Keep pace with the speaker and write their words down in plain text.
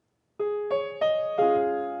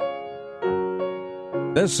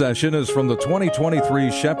This session is from the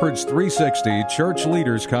 2023 Shepherds 360 Church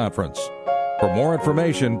Leaders Conference. For more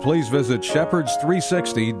information, please visit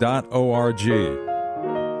shepherds360.org.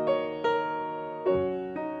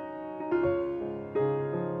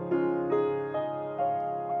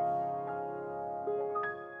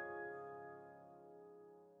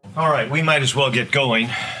 All right, we might as well get going.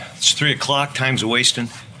 It's 3 o'clock, time's a-wasting.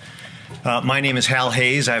 My name is Hal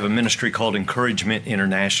Hays. I have a ministry called Encouragement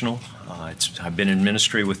International. I've been in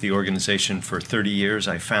ministry with the organization for 30 years.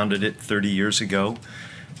 I founded it 30 years ago.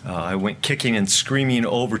 I went kicking and screaming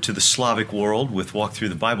over to the Slavic world with Walk Through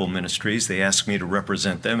the Bible Ministries. They asked me to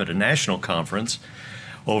represent them at a national conference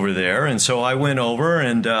over there. And so I went over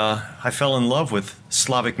and I fell in love with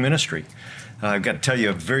Slavic ministry. I've got to tell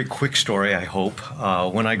you a very quick story, I hope.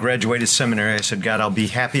 When I graduated seminary, I said, God, I'll be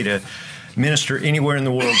happy to minister anywhere in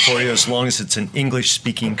the world for you as long as it's an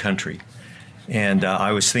English-speaking country. And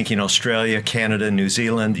I was thinking Australia, Canada, New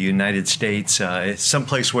Zealand, the United States,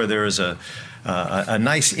 someplace where there is a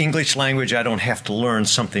nice English language. I don't have to learn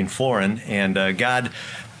something foreign. And God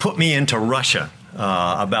put me into Russia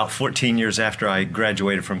about 14 years after I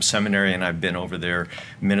graduated from seminary, and I've been over there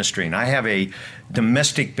ministering. I have a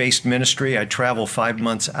domestic-based ministry. I travel 5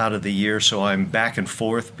 months out of the year, so I'm back and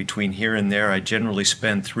forth between here and there. I generally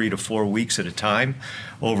spend 3 to 4 weeks at a time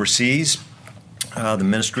overseas. The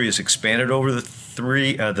ministry has expanded over the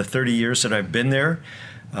 30 years that I've been there.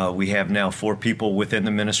 We have now 4 people within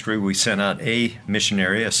the ministry. We sent out a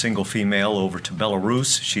missionary, a single female, over to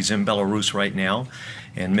Belarus. She's in Belarus right now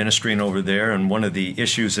and ministering over there. And one of the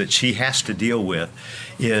issues that she has to deal with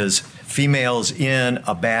is females in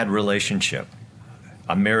a bad relationship,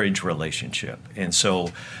 a marriage relationship. And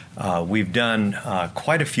so we've done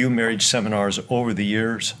quite a few marriage seminars over the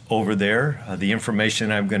years over there. The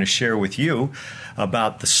information I'm going to share with you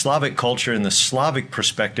about the Slavic culture and the Slavic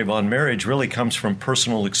perspective on marriage really comes from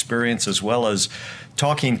personal experience, as well as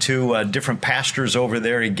talking to different pastors over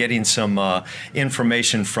there and getting some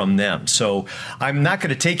information from them. So I'm not going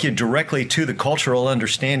to take you directly to the cultural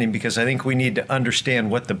understanding, because I think we need to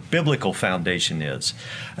understand what the biblical foundation is.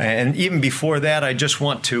 And even before that, I just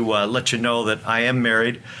want to let you know that I am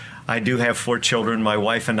married. I do have 4 children. My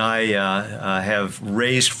wife and I have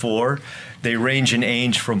raised 4. They range in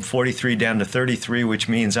age from 43 down to 33, which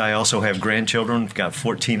means I also have grandchildren. We've got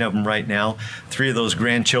 14 of them right now. 3 of those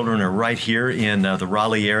grandchildren are right here in the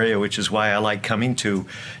Raleigh area, which is why I like coming to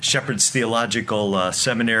Shepherds Theological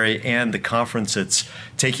Seminary and the conference that's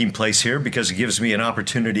taking place here, because it gives me an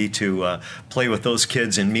opportunity to play with those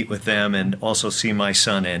kids and meet with them, and also see my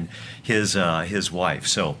son and his wife.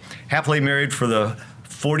 So happily married for the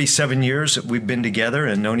 47 years that we've been together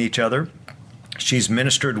and known each other. She's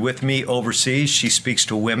ministered with me overseas. She speaks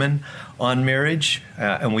to women on marriage,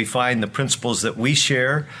 and we find the principles that we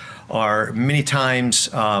share are many times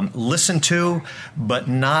listened to but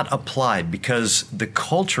not applied, because the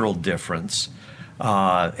cultural difference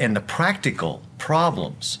and the practical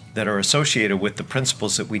problems that are associated with the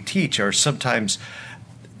principles that we teach are sometimes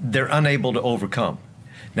they're unable to overcome.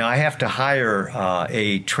 Now, I have to hire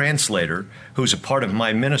a translator who's a part of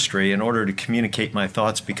my ministry in order to communicate my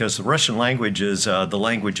thoughts, because the Russian language is the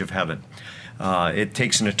language of heaven. It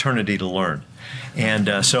takes an eternity to learn.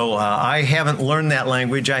 And so I haven't learned that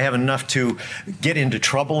language. I have enough to get into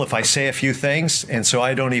trouble if I say a few things, and so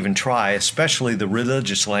I don't even try. Especially the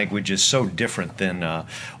religious language is so different than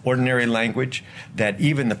ordinary language that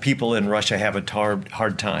even the people in Russia have a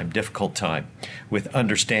hard time, difficult time, with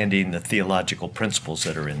understanding the theological principles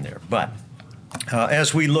that are in there. But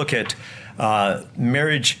as we look at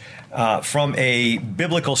marriage from a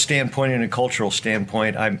biblical standpoint and a cultural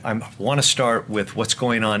standpoint, I want to start with what's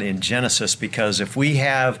going on in Genesis, because if we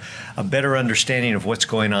have a better understanding of what's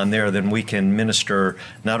going on there, then we can minister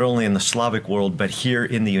not only in the Slavic world, but here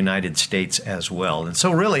in the United States as well. And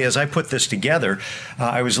so really, as I put this together,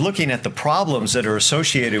 I was looking at the problems that are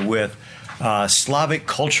associated with Slavic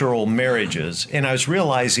cultural marriages, and I was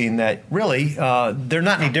realizing that really they're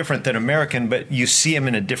not any different than American, but you see them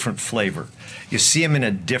in a different flavor. You see them in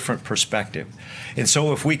a different perspective. And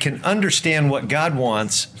so if we can understand what God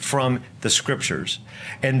wants from the Scriptures,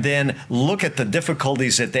 and then look at the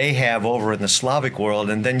difficulties that they have over in the Slavic world,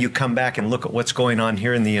 and then you come back and look at what's going on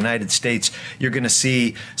here in the United States, you're going to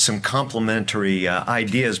see some complementary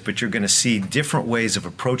ideas, but you're going to see different ways of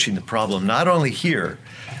approaching the problem, not only here,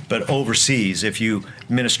 but overseas if you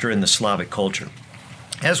minister in the Slavic culture.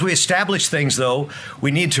 As we establish things, though,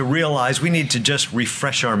 we need to realize, we need to just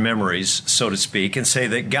refresh our memories, so to speak, and say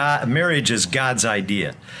that marriage is God's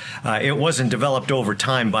idea. It wasn't developed over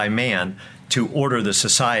time by man to order the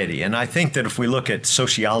society. And I think that if we look at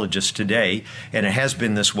sociologists today, and it has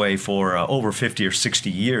been this way for over 50 or 60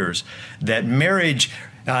 years, that marriage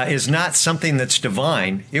is not something that's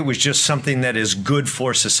divine. It was just something that is good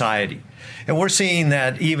for society. And we're seeing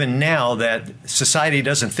that even now that society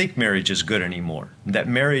doesn't think marriage is good anymore, that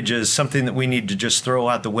marriage is something that we need to just throw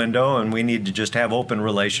out the window and we need to just have open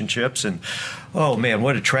relationships. And oh man,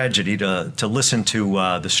 what a tragedy to listen to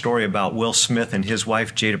the story about Will Smith and his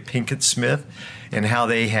wife, Jada Pinkett Smith, and how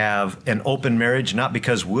they have an open marriage, not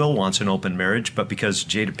because Will wants an open marriage, but because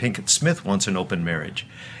Jada Pinkett Smith wants an open marriage.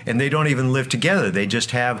 And they don't even live together. They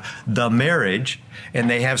just have the marriage, and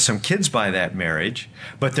they have some kids by that marriage,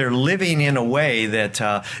 but they're living in a way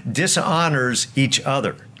that dishonors each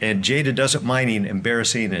other. And Jada doesn't mind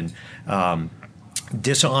embarrassing and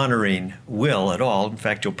dishonoring Will at all. In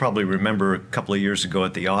fact, you'll probably remember a couple of years ago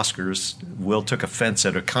at the Oscars, Will took offense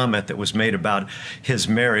at a comment that was made about his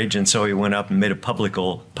marriage, and so he went up and made a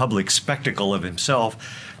public spectacle of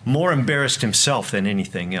himself, more embarrassed himself than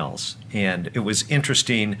anything else. And it was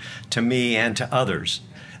interesting to me and to others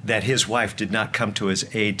that his wife did not come to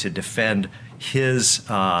his aid to defend his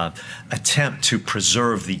attempt to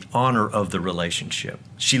preserve the honor of the relationship.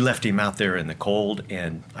 She left him out there in the cold,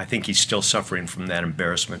 and I think he's still suffering from that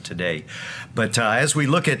embarrassment today. But as we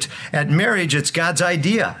look at marriage, it's God's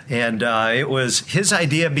idea, and it was his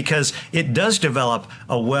idea because it does develop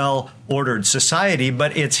a well-ordered society,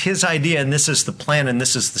 but it's his idea, and this is the plan, and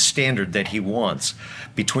this is the standard that he wants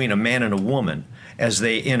between a man and a woman as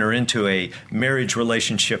they enter into a marriage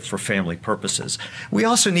relationship for family purposes. We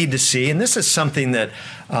also need to see, and this is something that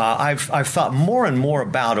I've thought more and more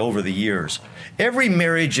about over the years, every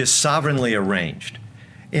marriage is sovereignly arranged.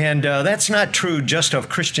 And that's not true just of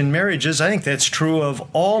Christian marriages. I think that's true of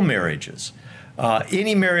all marriages.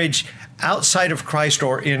 Any marriage outside of Christ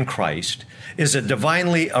or in Christ is a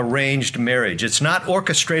divinely arranged marriage. It's not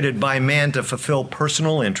orchestrated by man to fulfill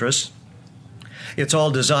personal interests. It's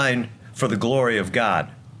all designed for the glory of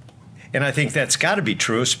God. And I think that's got to be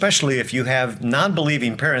true, especially if you have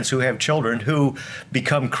non-believing parents who have children who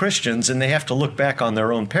become Christians, and they have to look back on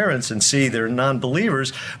their own parents and see they're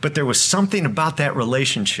non-believers, but there was something about that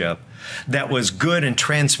relationship that was good and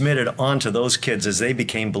transmitted onto those kids as they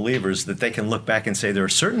became believers, that they can look back and say there are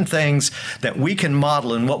certain things that we can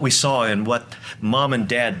model in what we saw and what mom and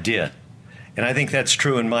dad did. And I think that's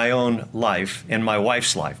true in my own life and my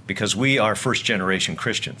wife's life, because we are first-generation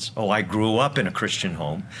Christians. Oh, I grew up in a Christian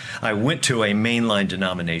home. I went to a mainline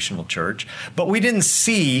denominational church, but we didn't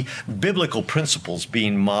see biblical principles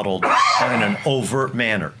being modeled in an overt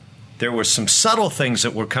manner. There were some subtle things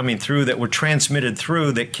that were coming through, that were transmitted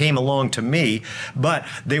through, that came along to me, but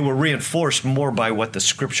they were reinforced more by what the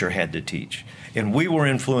Scripture had to teach. And we were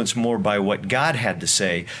influenced more by what God had to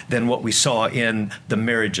say than what we saw in the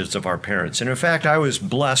marriages of our parents. And in fact, I was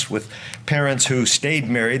blessed with parents who stayed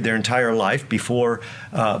married their entire life before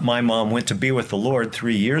my mom went to be with the Lord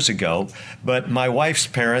 3 years ago. But my wife's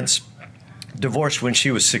parents divorced when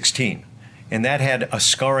she was 16. And that had a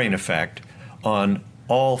scarring effect on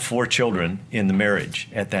all 4 children in the marriage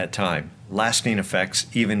at that time, lasting effects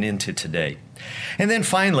even into today. And then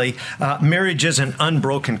finally, marriage is an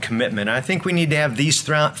unbroken commitment. I think we need to have these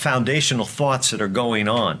foundational thoughts that are going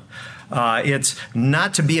on. It's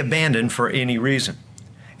not to be abandoned for any reason.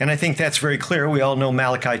 And I think that's very clear. We all know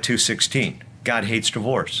Malachi 2:16. God hates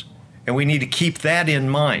divorce. And we need to keep that in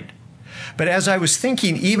mind. But as I was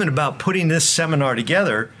thinking even about putting this seminar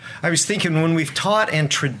together, I was thinking when we've taught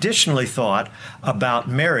and traditionally thought about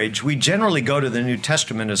marriage, we generally go to the New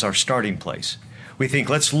Testament as our starting place. We think,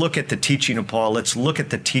 let's look at the teaching of Paul, let's look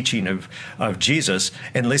at the teaching of Jesus,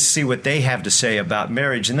 and let's see what they have to say about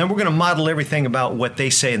marriage. And then we're going to model everything about what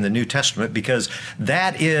they say in the New Testament, because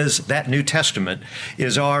that New Testament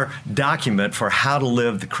is our document for how to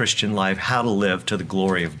live the Christian life, how to live to the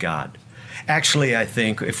glory of God. Actually, I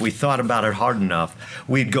think if we thought about it hard enough,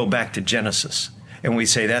 we'd go back to Genesis, and we'd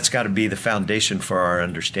say that's got to be the foundation for our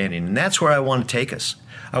understanding. And that's where I want to take us.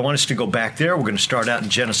 I want us to go back there. We're going to start out in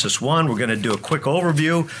Genesis 1. We're going to do a quick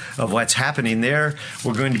overview of what's happening there.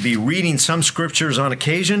 We're going to be reading some scriptures on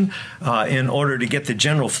occasion in order to get the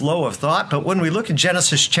general flow of thought. But when we look at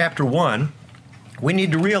Genesis chapter 1, we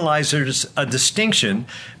need to realize there's a distinction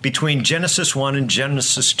between Genesis 1 and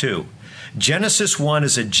Genesis 2. Genesis 1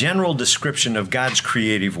 is a general description of God's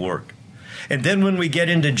creative work. And then when we get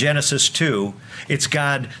into Genesis 2, it's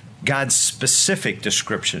God's specific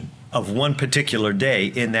description of one particular day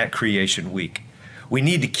in that creation week. We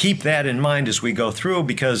need to keep that in mind as we go through,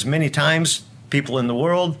 because many times people in the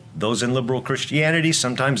world, those in liberal Christianity,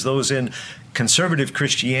 sometimes those in conservative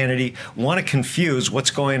Christianity, want to confuse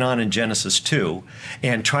what's going on in Genesis 2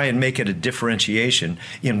 and try and make it a differentiation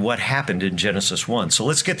in what happened in Genesis 1. So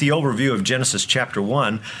let's get the overview of Genesis chapter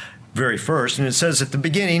 1 very first. And it says, at the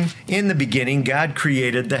beginning, in the beginning, God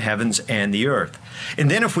created the heavens and the earth. And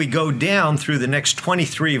then if we go down through the next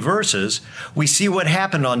 23 verses, we see what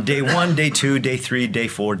happened on day 1, day 2, day 3, day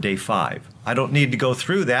 4, day 5. I don't need to go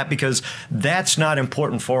through that because that's not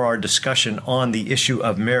important for our discussion on the issue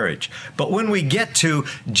of marriage. But when we get to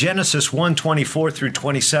Genesis 1:24 through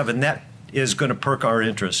 27, that is going to perk our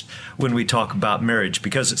interest when we talk about marriage,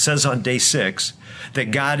 because it says on day 6 that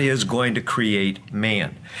God is going to create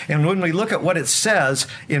man. And when we look at what it says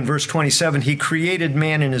in verse 27, he created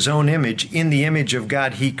man in his own image. In the image of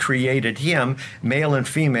God, he created him. Male and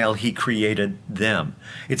female, he created them.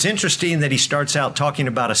 It's interesting that he starts out talking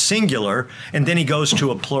about a singular, and then he goes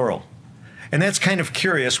to a plural. And that's kind of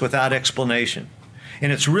curious without explanation.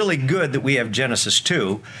 And it's really good that we have Genesis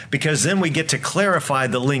 2, because then we get to clarify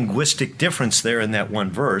the linguistic difference there in that one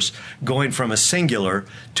verse, going from a singular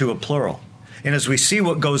to a plural. And as we see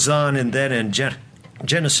what goes on and then in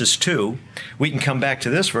Genesis 2, we can come back to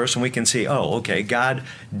this verse and we can see, oh, okay, God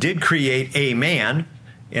did create a man,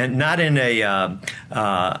 and not in a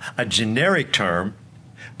generic term,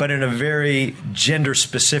 but in a very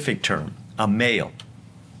gender-specific term, a male.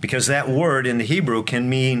 Because that word in the Hebrew can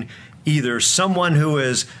mean either someone who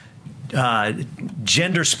is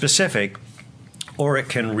gender specific, or it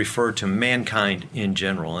can refer to mankind in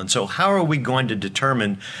general. And so how are we going to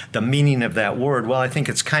determine the meaning of that word? Well, I think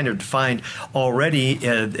it's kind of defined already.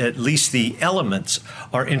 At least the elements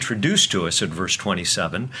are introduced to us in verse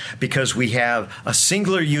 27, because we have a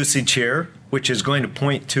singular usage here, which is going to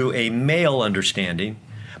point to a male understanding.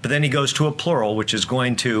 But then he goes to a plural, which is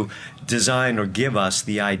going to design or give us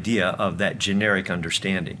the idea of that generic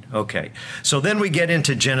understanding. Okay, so then we get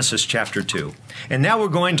into Genesis chapter 2. And now we're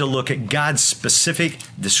going to look at God's specific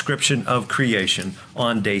description of creation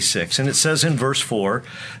on day 6. And it says in verse 4,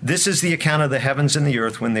 this is the account of the heavens and the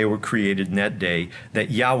earth when they were created in that day, that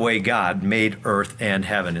Yahweh God made earth and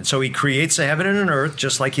heaven. And so he creates the heaven and an earth,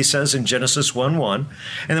 just like he says in Genesis 1:1.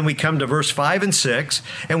 And then we come to verse 5 and 6,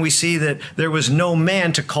 and we see that there was no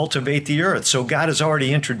man to cultivate the earth. So God is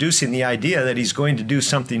already introducing the idea that he's going to do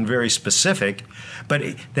something very specific, but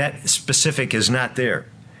that specific is not there.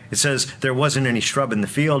 It says there wasn't any shrub in the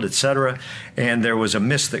field, etc., and there was a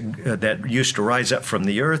mist that used to rise up from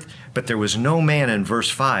the earth, but there was no man in verse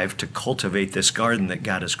 5 to cultivate this garden that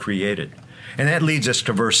God has created. And that leads us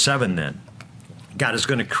to verse 7 then. God is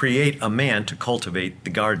going to create a man to cultivate the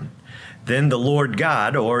garden. Then the Lord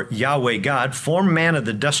God, or Yahweh God, formed man of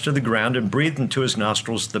the dust of the ground and breathed into his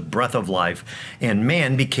nostrils the breath of life, and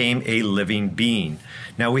man became a living being.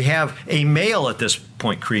 Now we have a male at this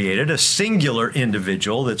point created, a singular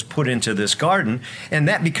individual that's put into this garden, and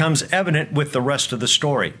that becomes evident with the rest of the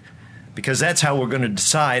story. Because that's how we're going to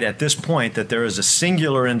decide at this point that there is a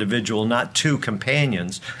singular individual, not two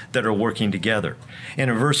companions that are working together.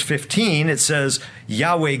 And in verse 15, it says,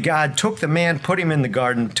 Yahweh God took the man, put him in the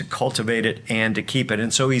garden to cultivate it and to keep it.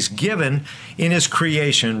 And so he's given in his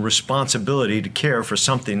creation responsibility to care for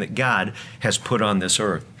something that God has put on this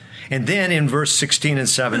earth. And then in verse 16 and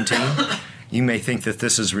 17, you may think that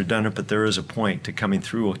this is redundant, but there is a point to coming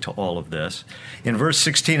through to all of this. In verse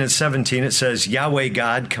 16 and 17, it says, Yahweh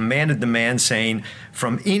God commanded the man, saying,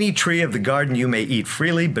 from any tree of the garden you may eat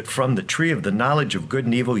freely, but from the tree of the knowledge of good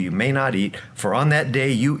and evil you may not eat, for on that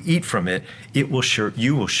day you eat from it, you will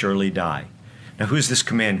surely die. Now, who's this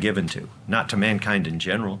command given to? Not to mankind in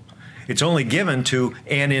general. It's only given to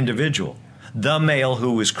an individual, the male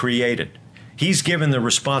who was created. He's given the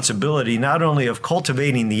responsibility not only of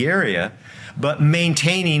cultivating the area, but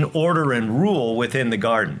maintaining order and rule within the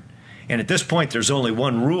garden. And at this point, there's only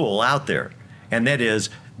one rule out there, and that is,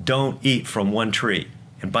 don't eat from one tree.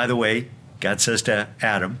 And by the way, God says to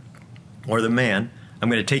Adam, or the man, I'm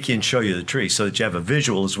going to take you and show you the tree so that you have a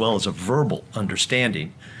visual as well as a verbal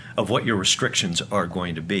understanding of what your restrictions are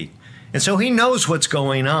going to be. And so he knows what's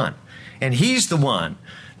going on. And he's the one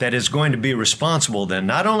that is going to be responsible then,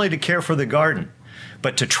 not only to care for the garden,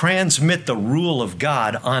 but to transmit the rule of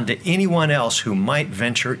God onto anyone else who might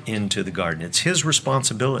venture into the garden. It's his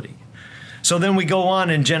responsibility. So then we go on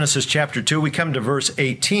in Genesis chapter 2, we come to verse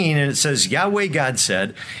 18, and it says, Yahweh God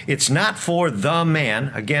said, it's not for the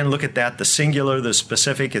man, again, look at that, the singular, the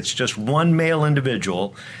specific, it's just one male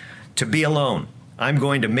individual, to be alone. I'm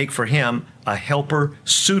going to make for him a helper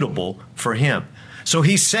suitable for him. So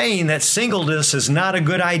he's saying that singleness is not a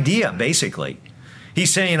good idea, basically.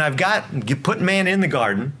 He's saying, I've put man in the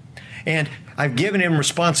garden, And I've given him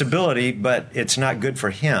responsibility, but it's not good for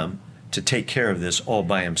him to take care of this all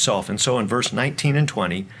by himself. And so in verse 19 and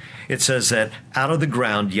 20, it says that out of the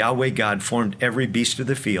ground, Yahweh God formed every beast of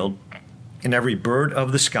the field and every bird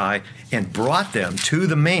of the sky and brought them to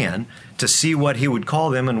the man to see what he would call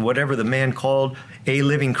them. And whatever the man called a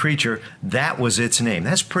living creature, that was its name.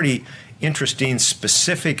 That's pretty interesting,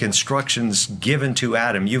 specific instructions given to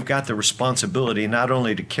Adam. You've got the responsibility not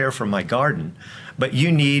only to care for my garden, but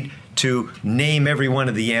you need to name every one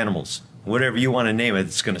of the animals. Whatever you want to name it,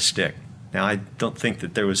 it's going to stick. Now, I don't think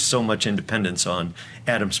that there was so much independence on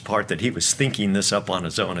Adam's part that he was thinking this up on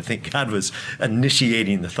his own. I think God was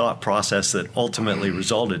initiating the thought process that ultimately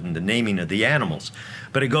resulted in the naming of the animals.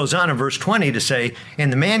 But it goes on in verse 20 to say,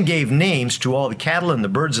 and the man gave names to all the cattle and the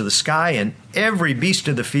birds of the sky and every beast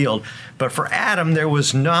of the field. But for Adam, there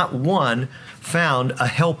was not one found a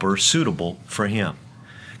helper suitable for him.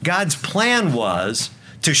 God's plan was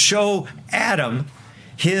to show Adam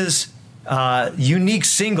his unique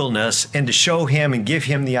singleness and to show him and give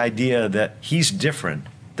him the idea that he's different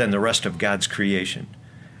than the rest of God's creation.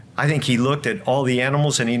 I think he looked at all the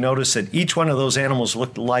animals and he noticed that each one of those animals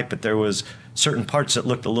looked alike, but there was certain parts that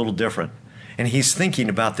looked a little different. And he's thinking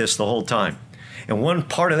about this the whole time. And one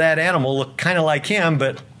part of that animal looked kind of like him,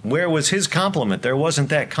 but where was his complement? There wasn't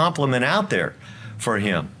that complement out there for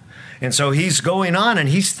him. And so he's going on and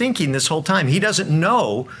he's thinking this whole time. He doesn't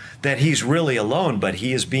know that he's really alone, but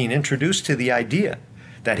he is being introduced to the idea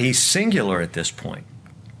that he's singular at this point.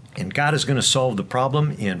 And God is going to solve the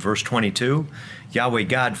problem in verse 22. Yahweh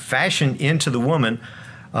God fashioned into the woman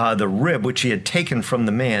the rib which he had taken from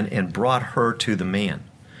the man and brought her to the man.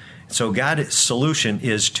 So God's solution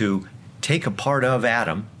is to take a part of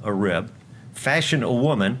Adam, a rib, fashion a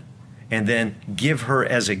woman, and then give her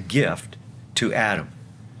as a gift to Adam.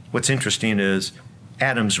 What's interesting is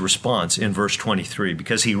Adam's response in verse 23,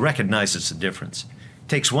 because he recognizes the difference.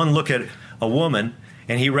 Takes one look at a woman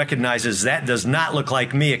and he recognizes that does not look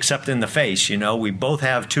like me except in the face. You know, we both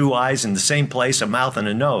have two eyes in the same place, a mouth and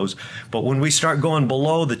a nose. But when we start going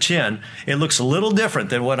below the chin, it looks a little different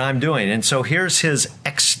than what I'm doing. And so here's his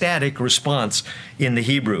ecstatic response in the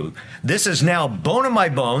Hebrew. This is now bone of my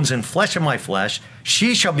bones and flesh of my flesh.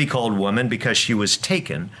 She shall be called woman because she was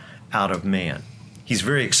taken out of man. He's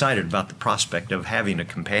very excited about the prospect of having a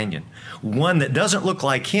companion, one that doesn't look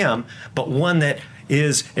like him, but one that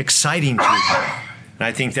is exciting to him. And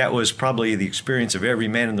I think that was probably the experience of every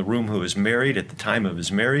man in the room who was married at the time of his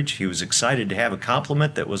marriage. He was excited to have a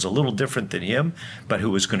complement that was a little different than him, but who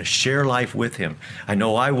was going to share life with him. I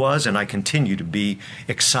know I was, and I continue to be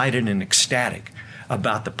excited and ecstatic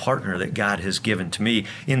about the partner that God has given to me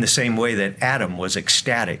in the same way that Adam was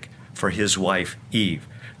ecstatic for his wife, Eve.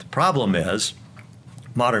 The problem is,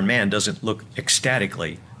 modern man doesn't look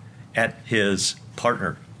ecstatically at his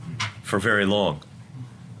partner for very long.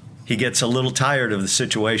 He gets a little tired of the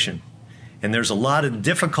situation. And there's a lot of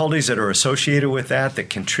difficulties that are associated with that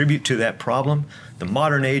contribute to that problem. The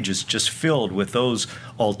modern age is just filled with those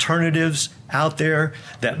alternatives out there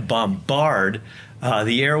that bombard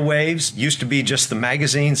the airwaves. Used to be just the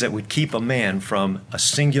magazines that would keep a man from a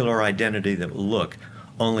singular identity that would look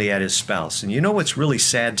only at his spouse. And you know what's really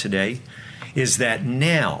sad today? Is that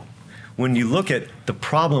now, when you look at the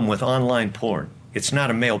problem with online porn, it's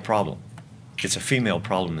not a male problem. It's a female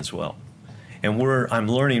problem as well. And I'm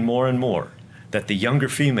learning more and more that the younger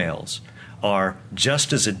females are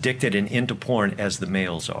just as addicted and into porn as the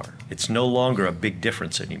males are. It's no longer a big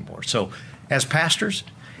difference anymore. So as pastors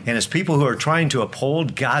and as people who are trying to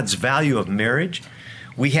uphold God's value of marriage,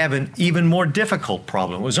 we have an even more difficult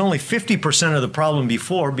problem. It was only 50% of the problem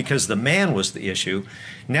before because the man was the issue.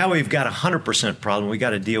 Now we've got a 100% problem. We've got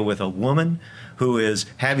to deal with a woman who is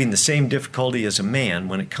having the same difficulty as a man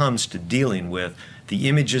when it comes to dealing with the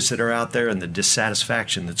images that are out there and the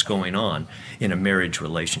dissatisfaction that's going on in a marriage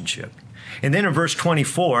relationship. And then in verse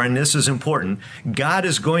 24, and this is important, God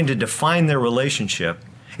is going to define their relationship,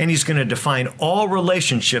 and he's going to define all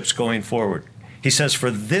relationships going forward. He says, for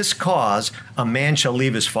this cause, a man shall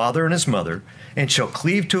leave his father and his mother, and shall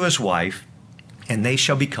cleave to his wife, and they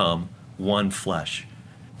shall become one flesh.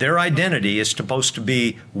 Their identity is supposed to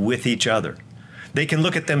be with each other. They can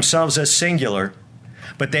look at themselves as singular,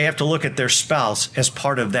 but they have to look at their spouse as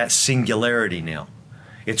part of that singularity now.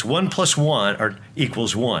 It's 1 + 1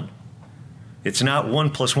 equals 1. It's not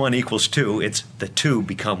 1 + 1 equals 2. It's the two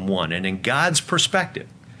become one. And in God's perspective,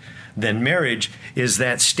 then marriage is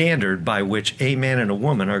that standard by which a man and a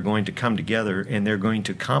woman are going to come together and they're going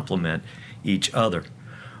to complement each other.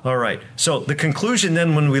 All right, so the conclusion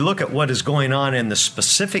then when we look at what is going on in the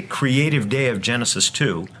specific creative day of Genesis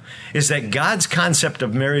 2 is that God's concept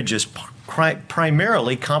of marriage is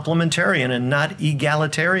primarily complementarian and not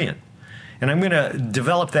egalitarian. And I'm going to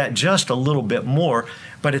develop that just a little bit more.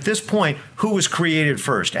 But at this point, who was created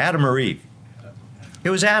first, Adam or Eve? It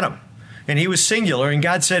was Adam. And he was singular, and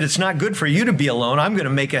God said, it's not good for you to be alone. I'm going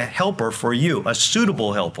to make a helper for you, a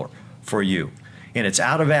suitable helper for you. And it's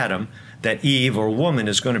out of Adam that Eve, or woman,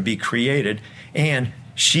 is going to be created. And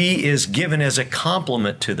she is given as a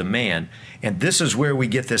complement to the man. And this is where we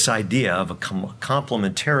get this idea of a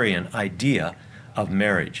complementarian idea of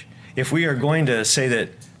marriage. If we are going to say that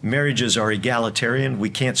marriages are egalitarian, we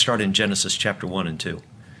can't start in Genesis chapter 1 and 2.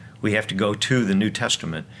 We have to go to the New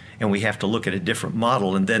Testament, and we have to look at a different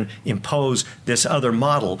model and then impose this other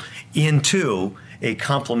model into a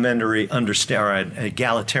complementary or an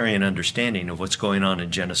egalitarian understanding of what's going on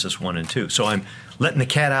in Genesis 1 and 2. So I'm letting the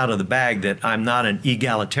cat out of the bag that I'm not an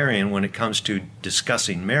egalitarian when it comes to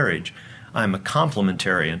discussing marriage. I'm a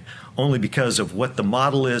complementarian only because of what the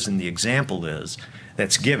model is and the example is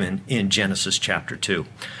that's given in Genesis chapter 2.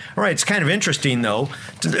 All right, it's kind of interesting, though,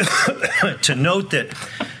 to note that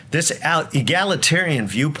this egalitarian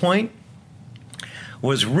viewpoint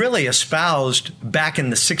was really espoused back in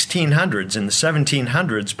the 1600s and the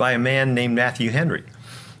 1700s by a man named Matthew Henry.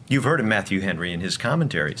 You've heard of Matthew Henry in his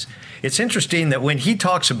commentaries. It's interesting that when he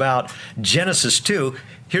talks about Genesis 2,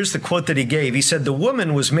 here's the quote that he gave. He said, "The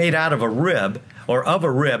woman was made out of a rib, or of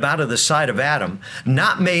a rib out of the side of Adam,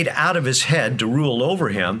 not made out of his head to rule over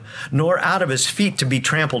him, nor out of his feet to be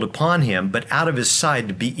trampled upon him, but out of his side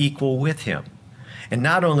to be equal with him. And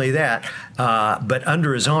not only that, but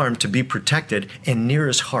under his arm to be protected, and near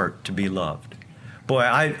his heart to be loved." Boy,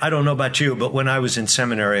 I don't know about you, but when I was in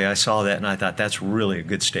seminary, I saw that and I thought that's really a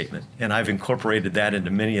good statement. And I've incorporated that into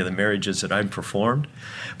many of the marriages that I've performed.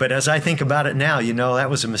 But as I think about it now, that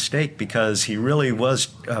was a mistake, because he really was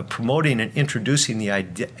promoting and introducing the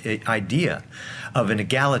idea of an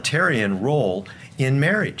egalitarian role in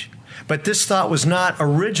marriage. But this thought was not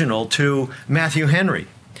original to Matthew Henry.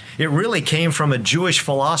 It really came from a Jewish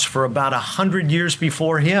philosopher about 100 years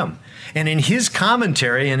before him. And in his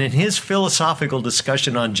commentary and in his philosophical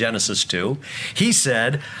discussion on Genesis 2, he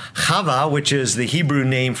said, Chava, which is the Hebrew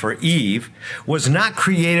name for Eve, was not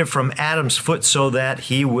created from Adam's foot so that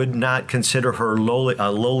he would not consider her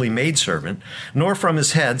a lowly maidservant, nor from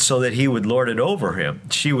his head so that he would lord it over him.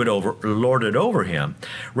 She would lord it over him.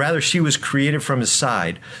 Rather, she was created from his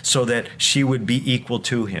side so that she would be equal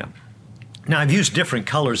to him. Now, I've used different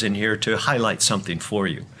colors in here to highlight something for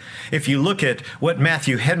you. If you look at what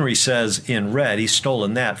Matthew Henry says in red, he's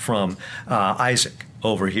stolen that from Isaac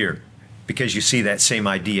over here, because you see that same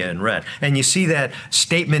idea in red. And you see that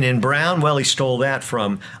statement in brown, well, he stole that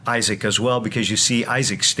from Isaac as well, because you see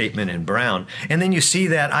Isaac's statement in brown. And then you see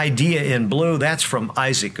that idea in blue, that's from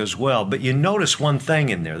Isaac as well. But you notice one thing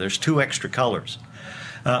in there, there's two extra colors.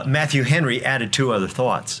 Matthew Henry added two other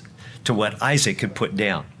thoughts to what Isaac had put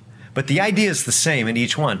down. But the idea is the same in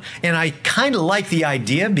each one. And I kind of like the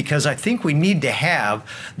idea, because I think we need to have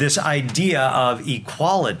this idea of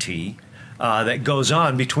equality that goes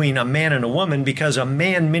on between a man and a woman, because a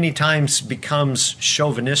man many times becomes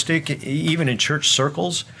chauvinistic, even in church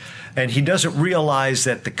circles, and he doesn't realize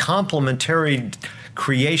that the complementary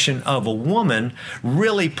creation of a woman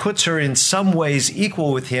really puts her in some ways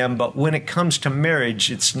equal with him, but when it comes to marriage,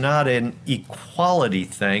 it's not an equality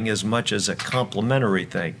thing as much as a complementary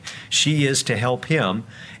thing. She is to help him,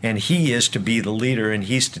 and he is to be the leader, and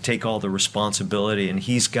he's to take all the responsibility, and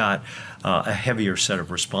he's got a heavier set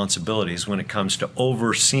of responsibilities when it comes to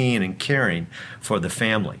overseeing and caring for the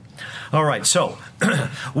family. All right, so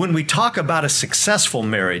when we talk about a successful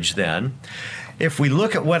marriage then, if we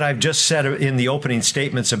look at what I've just said in the opening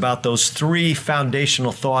statements about those three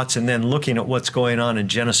foundational thoughts, and then looking at what's going on in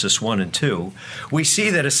Genesis 1 and 2, we see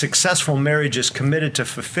that a successful marriage is committed to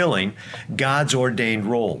fulfilling God's ordained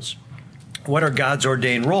roles. What are God's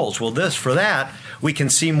ordained roles? Well, for that, we can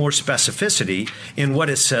see more specificity in what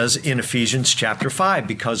it says in Ephesians chapter 5,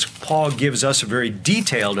 because Paul gives us a very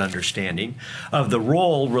detailed understanding of the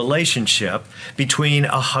role relationship between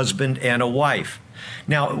a husband and a wife.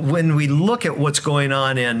 Now, when we look at what's going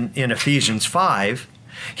on in Ephesians 5,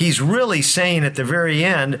 he's really saying at the very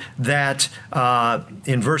end that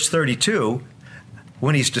in verse 32,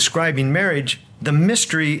 when he's describing marriage,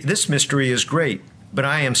 this mystery is great, but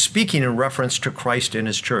I am speaking in reference to Christ and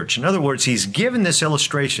his church. In other words, he's given this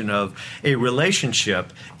illustration of a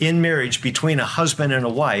relationship in marriage between a husband and a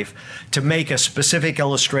wife to make a specific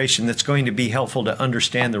illustration that's going to be helpful to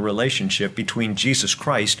understand the relationship between Jesus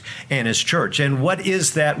Christ and his church. And what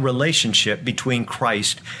is that relationship between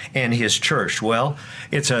Christ and his church? Well,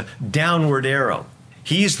 it's a downward arrow.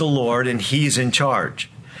 He's the Lord and he's in charge.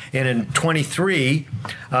 And in 23,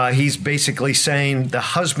 he's basically saying the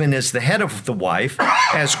husband is the head of the wife,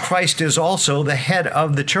 as Christ is also the head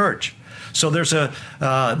of the church. So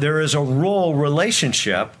there is a role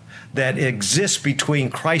relationship that exists between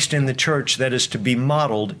Christ and the church that is to be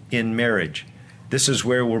modeled in marriage. This is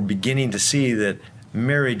where we're beginning to see that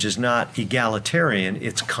marriage is not egalitarian,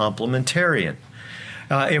 it's complementarian.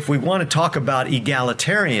 If we want to talk about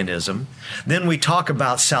egalitarianism, then we talk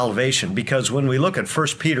about salvation, because when we look at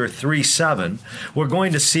 1 Peter 3:7, we're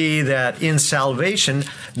going to see that in salvation,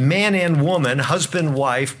 man and woman, husband,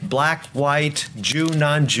 wife, black, white, Jew,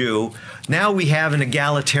 non-Jew, now we have an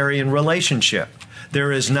egalitarian relationship.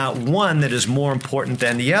 There is not one that is more important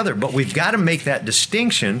than the other, but we've got to make that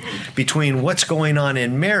distinction between what's going on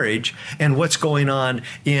in marriage and what's going on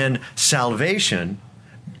in salvation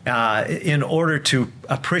in order to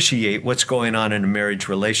appreciate what's going on in a marriage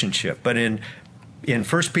relationship. But in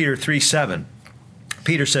 1 Peter 3:7,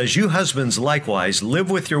 Peter says, "You husbands likewise live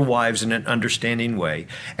with your wives in an understanding way,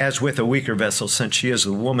 as with a weaker vessel, since she is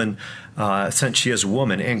a woman,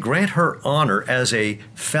 and grant her honor as a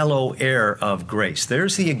fellow heir of grace."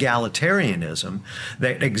 There's the egalitarianism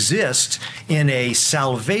that exists in a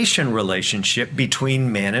salvation relationship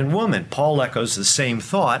between man and woman. Paul echoes the same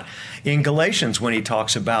thought in Galatians when he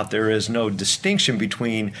talks about there is no distinction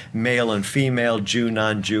between male and female, Jew,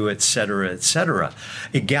 non-Jew, etc., etc.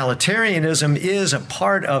 Egalitarianism is a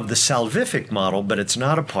part of the salvific model, but it's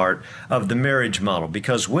not a part of the marriage model,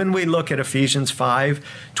 because when we look at Ephesians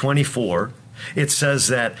 5:24, it says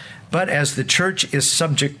that, "But as the church is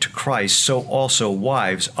subject to Christ, so also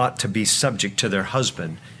wives ought to be subject to their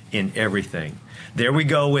husband in everything." There we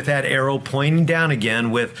go with that arrow pointing down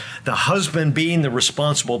again, with the husband being the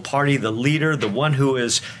responsible party, the leader, the one who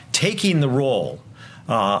is taking the role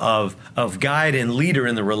of guide and leader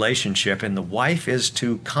in the relationship, and the wife is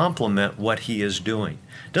to complement what he is doing.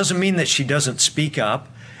 Doesn't mean that she doesn't speak up.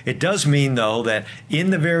 It does mean, though, that in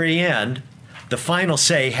the very end, the final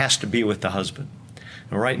say has to be with the husband.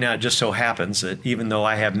 And right now, it just so happens that even though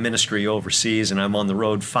I have ministry overseas and I'm on the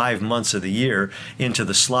road 5 months of the year into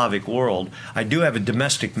the Slavic world, I do have a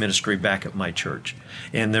domestic ministry back at my church.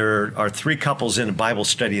 And there are 3 couples in a Bible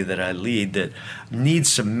study that I lead that need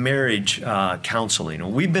some marriage counseling.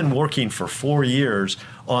 And we've been working for 4 years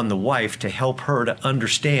on the wife to help her to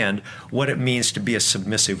understand what it means to be a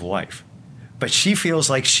submissive wife. But she feels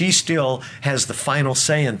like she still has the final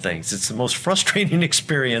say in things. It's the most frustrating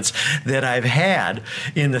experience that I've had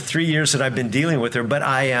in the 3 years that I've been dealing with her. But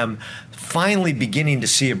I am finally beginning to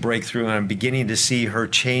see a breakthrough, and I'm beginning to see her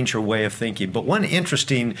change her way of thinking. But one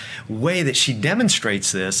interesting way that she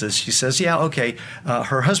demonstrates this is she says,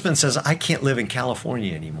 her husband says, "I can't live in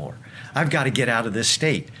California anymore. I've got to get out of this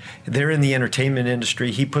state." They're in the entertainment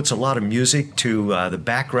industry. He puts a lot of music to the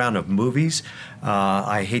background of movies.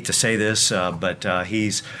 I hate to say this, but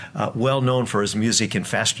he's well known for his music in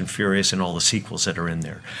Fast and Furious and all the sequels that are in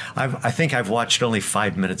there. I think I've watched only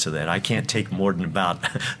 5 minutes of that. I can't take more than about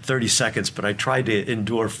 30 seconds, but I tried to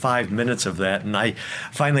endure 5 minutes of that, and I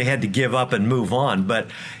finally had to give up and move on. But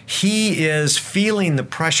he is feeling the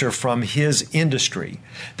pressure from his industry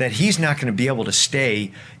that he's not going to be able to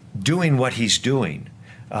stay doing what he's doing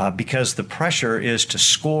because the pressure is to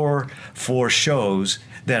score for shows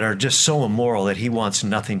that are just so immoral that he wants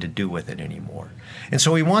nothing to do with it anymore. And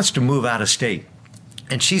so he wants to move out of state.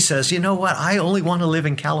 And she says, "You know what? I only want to live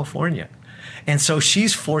in California." And so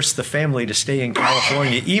she's forced the family to stay in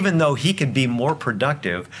California, even though he could be more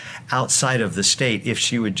productive outside of the state if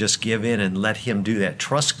she would just give in and let him do that.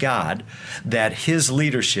 Trust God that his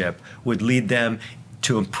leadership would lead them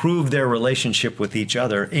to improve their relationship with each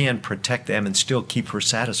other and protect them and still keep her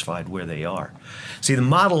satisfied where they are. See, the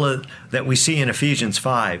model that we see in Ephesians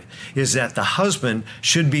 5 is that the husband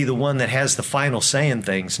should be the one that has the final say in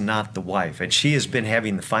things, not the wife. And she has been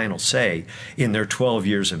having the final say in their 12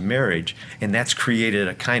 years of marriage, and that's created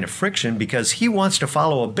a kind of friction because he wants to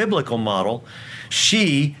follow a biblical model.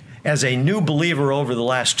 She, as a new believer over the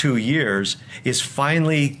last 2 years, is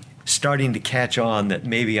finally starting to catch on that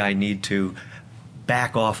maybe I need to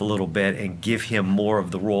back off a little bit and give him more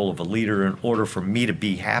of the role of a leader in order for me to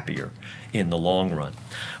be happier in the long run.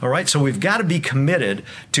 All right, so we've got to be committed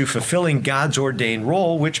to fulfilling God's ordained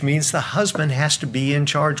role, which means the husband has to be in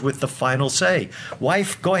charge with the final say.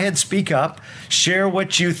 Wife, go ahead, speak up, share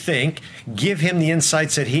what you think, give him the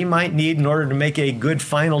insights that he might need in order to make a good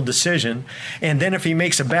final decision. And then if he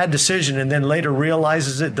makes a bad decision and then later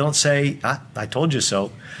realizes it, don't say, I told you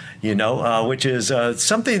so. which is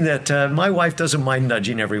something that my wife doesn't mind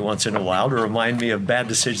nudging every once in a while to remind me of bad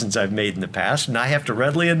decisions I've made in the past. And I have to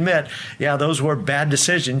readily admit, yeah, those were bad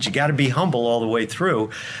decisions. You got to be humble all the way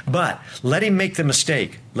through. But let him make the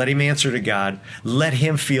mistake. Let him answer to God. Let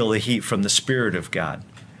him feel the heat from the Spirit of God,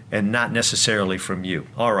 and not necessarily from you.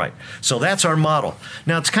 All right, so that's our model.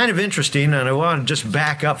 Now, it's kind of interesting, and I want to just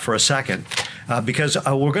back up for a second, because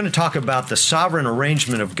we're going to talk about the sovereign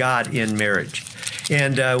arrangement of God in marriage.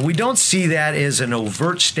 And we don't see that as an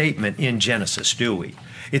overt statement in Genesis, do we?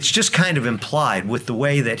 It's just kind of implied with the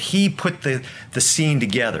way that he put the scene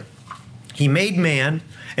together. He made man,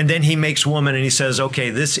 and then he makes woman, and he says, okay,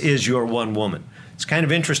 this is your one woman. It's kind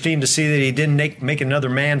of interesting to see that he didn't make another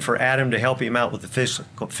man for Adam to help him out with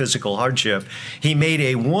the physical hardship. He made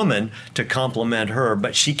a woman to complement her,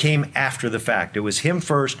 but she came after the fact. It was him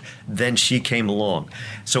first, then she came along.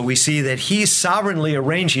 So we see that he's sovereignly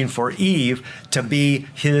arranging for Eve to be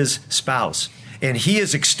his spouse. And he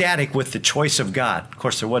is ecstatic with the choice of God. Of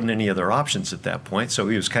course, there wasn't any other options at that point, so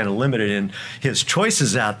he was kind of limited in his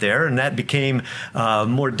choices out there, and that became a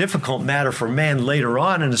more difficult matter for man later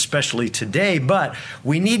on, and especially today. But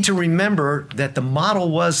we need to remember that the model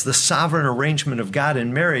was the sovereign arrangement of God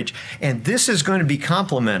in marriage, and this is going to be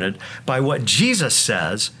complemented by what Jesus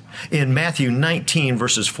says in Matthew 19,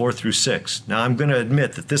 verses 4 through 6. Now, I'm going to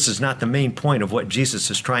admit that this is not the main point of what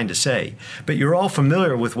Jesus is trying to say, but you're all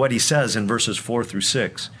familiar with what he says in verses 4 through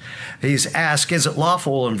 6. He's asked, is it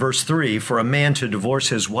lawful, in verse 3, for a man to divorce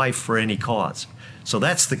his wife for any cause? So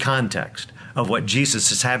that's the context of what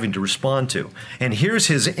Jesus is having to respond to. And here's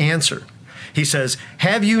his answer. He says,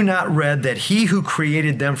 have you not read that he who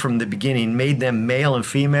created them from the beginning made them male and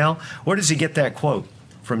female? Where does he get that quote?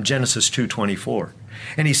 From Genesis 2:24.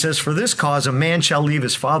 And he says, for this cause a man shall leave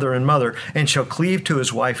his father and mother and shall cleave to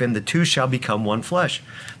his wife, and the two shall become one flesh.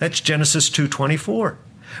 That's Genesis 2:24.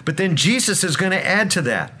 But then Jesus is going to add to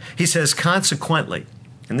that. He says, consequently,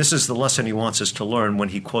 and this is the lesson he wants us to learn when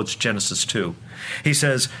he quotes Genesis 2. He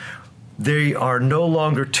says, they are no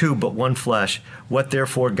longer two but one flesh. What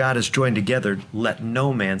therefore God has joined together, let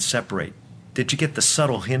no man separate. Did you get the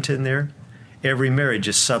subtle hint in there? Every marriage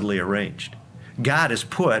is subtly arranged. God has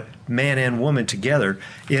put man and woman together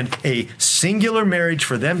in a singular marriage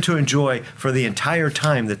for them to enjoy for the entire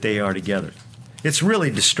time that they are together. It's really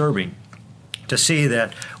disturbing to see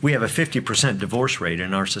that we have a 50% divorce rate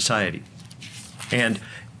in our society. And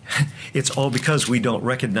it's all because we don't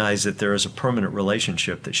recognize that there is a permanent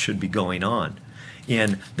relationship that should be going on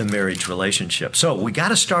in the marriage relationship. So we got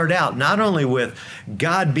to start out not only with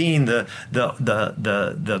God being the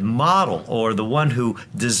model or the one who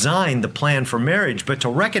designed the plan for marriage, but to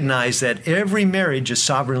recognize that every marriage is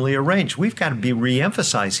sovereignly arranged. We've got to be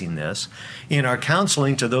re-emphasizing this in our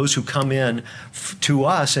counseling to those who come in to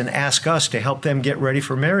us and ask us to help them get ready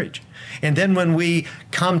for marriage. And then when we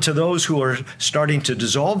come to those who are starting to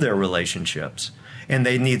dissolve their relationships, and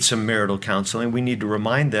they need some marital counseling, we need to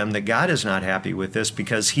remind them that God is not happy with this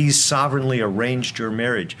because he's sovereignly arranged your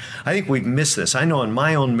marriage. I think we've missed this. I know in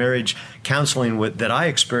my own marriage counseling that I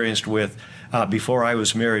experienced with before I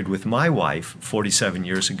was married with my wife 47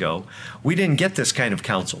 years ago, we didn't get this kind of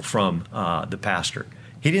counsel from the pastor.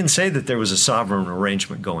 He didn't say that there was a sovereign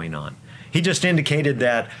arrangement going on. He just indicated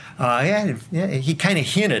that he kind of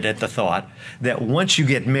hinted at the thought that once you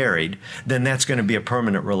get married, then that's going to be a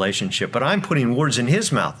permanent relationship. But I'm putting words in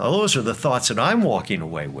his mouth. Those are the thoughts that I'm walking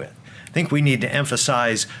away with. I think we need to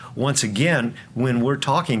emphasize once again when we're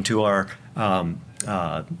talking to our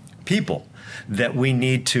people that we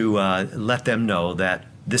need to let them know that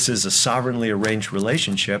this is a sovereignly arranged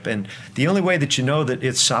relationship. And the only way that you know that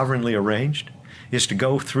it's sovereignly arranged is to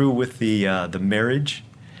go through with the marriage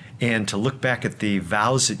and to look back at the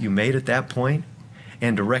vows that you made at that point,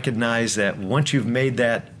 and to recognize that once you've made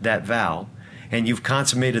that vow and you've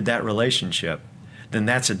consummated that relationship, then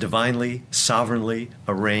that's a divinely, sovereignly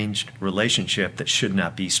arranged relationship that should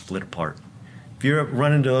not be split apart. If you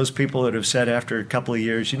run into those people that have said after a couple of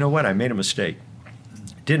years, you know what, I made a mistake.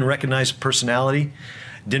 Didn't recognize personality,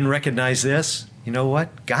 didn't recognize this, you know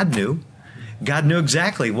what, God knew. God knew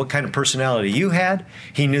exactly what kind of personality you had.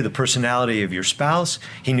 He knew the personality of your spouse.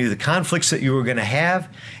 He knew the conflicts that you were going to have.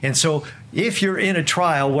 And so if you're in a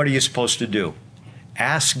trial, what are you supposed to do?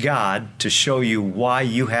 Ask God to show you why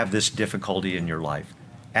you have this difficulty in your life.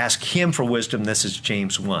 Ask him for wisdom. This is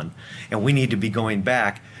James 1. And we need to be going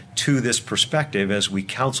back to this perspective as we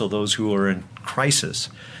counsel those who are in crisis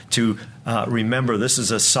to remember this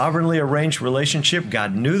is a sovereignly arranged relationship.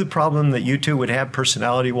 God knew the problem that you two would have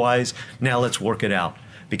personality-wise. Now let's work it out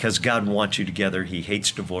because God wants you together. He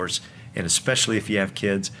hates divorce, And especially if you have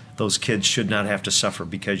kids, those kids should not have to suffer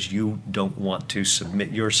because you don't want to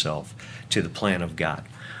submit yourself to the plan of God.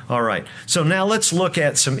 All right, so now let's look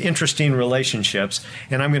at some interesting relationships,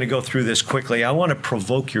 and I'm going to go through this quickly. I want to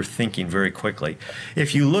provoke your thinking very quickly.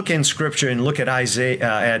 If you look in Scripture and look at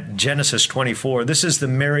at Genesis 24, this is the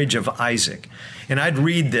marriage of Isaac. And I'd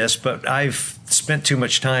read this, but I've spent too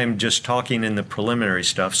much time just talking in the preliminary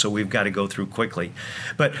stuff, so we've got to go through quickly.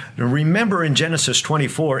 But remember in Genesis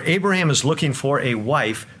 24, Abraham is looking for a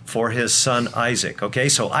wife for his son Isaac. Okay,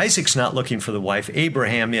 so Isaac's not looking for the wife,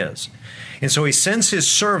 Abraham is. And so he sends his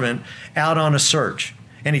servant out on a search.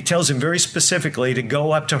 And he tells him very specifically to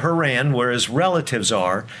go up to Haran, where his relatives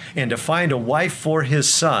are, and to find a wife for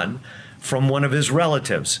his son from one of his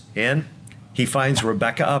relatives. And he finds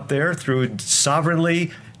Rebekah up there through a sovereignly,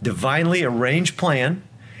 divinely arranged plan.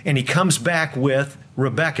 And he comes back with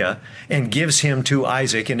Rebekah and gives him to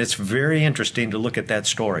Isaac. And it's very interesting to look at that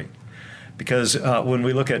story. Because when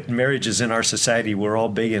we look at marriages in our society, we're all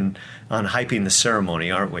big on hyping the ceremony,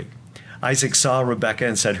 aren't we? Isaac saw Rebekah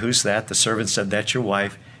and said, "Who's that?" The servant said, "That's your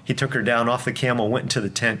wife." He took her down off the camel, went into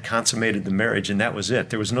the tent, consummated the marriage, and that was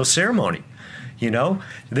it. There was no ceremony, you know.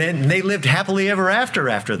 Then they lived happily ever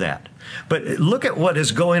after that. But look at what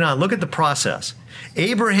is going on. Look at the process.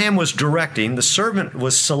 Abraham was directing, the servant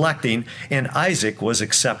was selecting, and Isaac was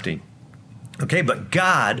accepting. Okay, but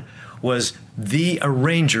God was the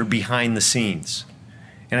arranger behind the scenes.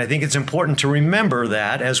 And I think it's important to remember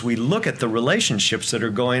that as we look at the relationships that are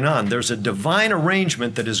going on. There's a divine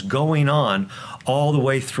arrangement that is going on all the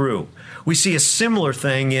way through. We see a similar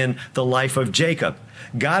thing in the life of Jacob.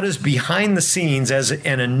 God is behind the scenes as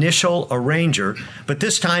an initial arranger, but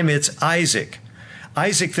this time it's Isaac.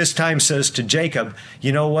 Isaac this time says to Jacob,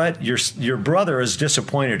 "You know what? Your brother has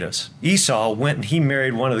disappointed us. Esau went and he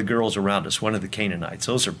married one of the girls around us, one of the Canaanites.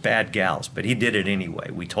 Those are bad gals, but he did it anyway.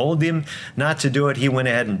 We told him not to do it. He went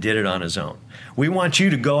ahead and did it on his own. We want you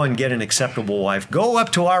to go and get an acceptable wife. Go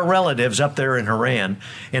up to our relatives up there in Haran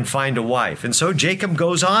and find a wife." And so Jacob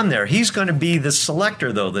goes on there. He's going to be the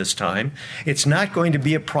selector, though, this time. It's not going to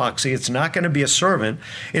be a proxy. It's not going to be a servant.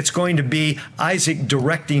 It's going to be Isaac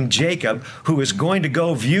directing Jacob, who is going to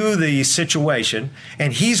go view the situation,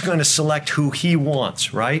 and he's going to select who he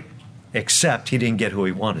wants, right? Except he didn't get who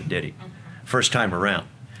he wanted, did he? First time around.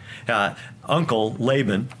 Uncle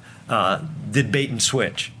Laban did bait and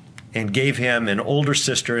switch and gave him an older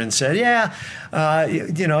sister and said,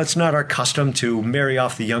 it's not our custom to marry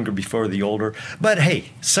off the younger before the older, but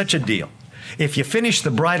hey, such a deal. If you finish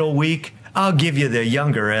the bridal week, I'll give you the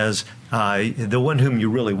younger as the one whom you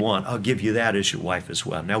really want. I'll give you that as your wife as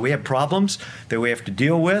well. Now, we have problems that we have to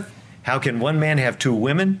deal with. How can one man have two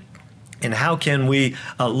women? And how can we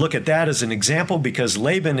look at that as an example? Because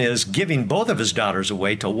Laban is giving both of his daughters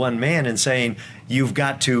away to one man and saying, you've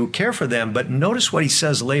got to care for them. But notice what he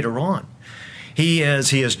says later on. He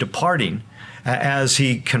is departing, as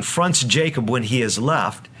he confronts Jacob when he has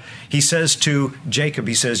left, he says to Jacob,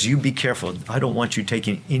 he says, "You be careful. I don't want you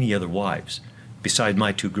taking any other wives beside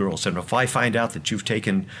my two girls. And if I find out that you've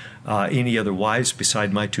taken any other wives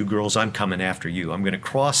beside my two girls, I'm coming after you. I'm going to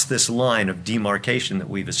cross this line of demarcation that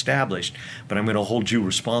we've established, but I'm going to hold you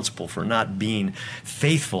responsible for not being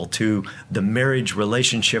faithful to the marriage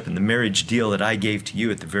relationship and the marriage deal that I gave to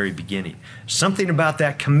you at the very beginning." Something about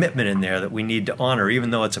that commitment in there that we need to honor,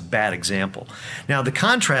 even though it's a bad example. Now, the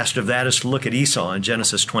contrast of that is to look at Esau in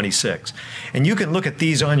Genesis 26. And you can look at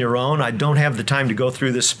these on your own. I don't have the time to go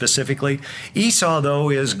through this specifically. Esau, though,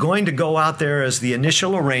 is going to go out there as the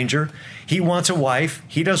initial arranger. He wants a wife.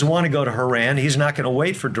 He doesn't want to go to Haran. He's not going to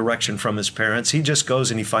wait for direction from his parents. He just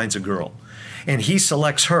goes and he finds a girl. And he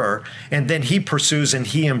selects her, and then he pursues and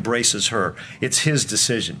he embraces her. It's his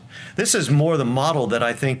decision. This is more the model that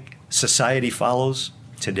I think society follows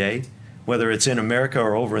today, whether it's in America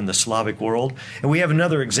or over in the Slavic world. And we have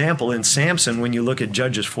another example in Samson when you look at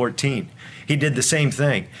Judges 14. He did the same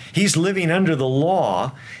thing. He's living under the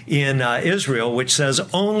law in Israel, which says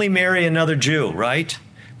only marry another Jew, right?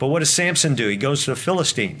 But what does Samson do? He goes to the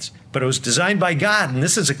Philistines. But it was designed by God, and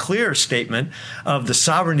this is a clear statement of the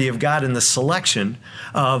sovereignty of God in the selection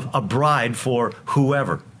of a bride for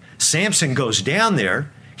whoever. Samson goes down there.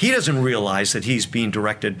 He doesn't realize that he's being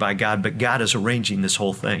directed by God, but God is arranging this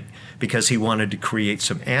whole thing because he wanted to create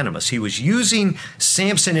some animus. He was using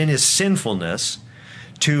Samson in his sinfulness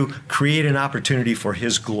to create an opportunity for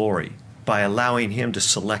his glory by allowing him to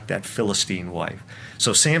select that Philistine wife.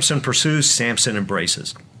 So Samson pursues, Samson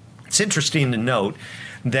embraces. It's interesting to note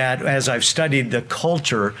that as I've studied the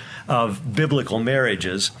culture of biblical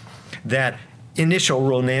marriages, that initial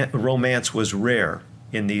romance was rare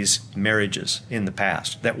in these marriages in the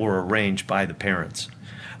past that were arranged by the parents.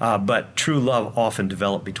 but true love often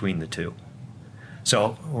developed between the two.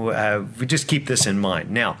 So we just keep this in mind.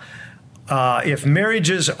 Now, if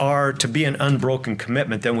marriages are to be an unbroken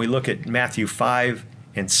commitment, then we look at Matthew 5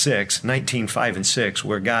 and 6, 19, 5 and 6,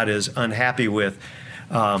 where God is unhappy with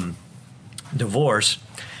divorce.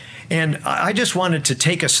 And I just wanted to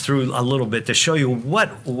take us through a little bit to show you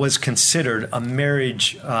what was considered a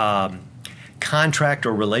marriage contract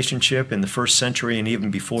or relationship in the first century and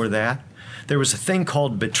even before that. There was a thing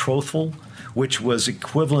called betrothal, which was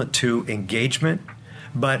equivalent to engagement,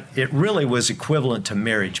 but it really was equivalent to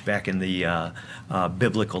marriage back in the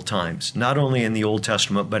biblical times, not only in the Old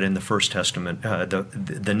Testament, but in the First Testament,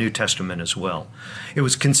 the New Testament as well. It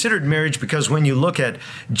was considered marriage because when you look at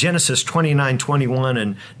Genesis 29:21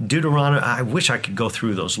 and Deuteronomy, I wish I could go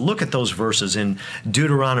through those. Look at those verses in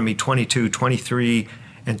Deuteronomy 22, 23,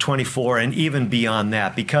 and 24, and even beyond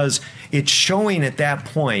that, because it's showing at that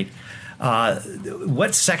point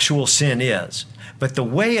what sexual sin is. But the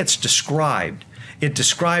way it's described, it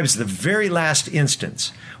describes the very last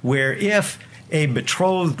instance where if a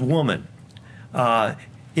betrothed woman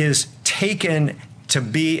is taken to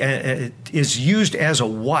be, is used as a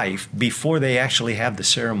wife before they actually have the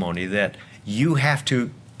ceremony, that you have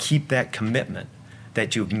to keep that commitment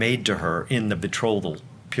that you've made to her in the betrothal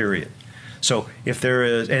period. So if there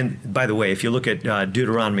is, and by the way, if you look at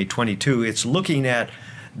Deuteronomy 22, it's looking at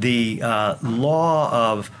the law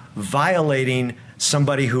of violating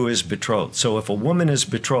somebody who is betrothed. So if a woman is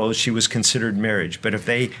betrothed, she was considered marriage. But if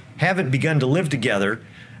they haven't begun to live together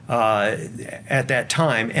at that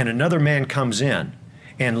time, and another man comes in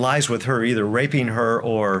and lies with her, either raping her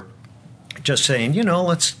or just saying,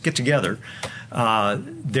 let's get together,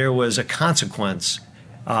 there was a consequence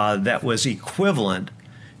that was equivalent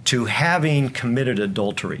to having committed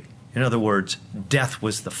adultery. In other words, death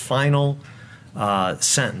was the final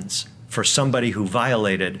sentence for somebody who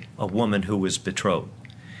violated a woman who was betrothed.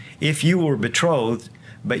 If you were betrothed,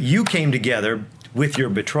 but you came together with your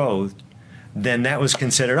betrothed, then that was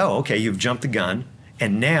considered, okay, you've jumped the gun,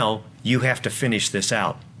 and now you have to finish this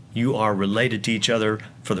out. You are related to each other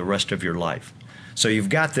for the rest of your life. So you've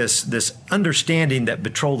got this understanding that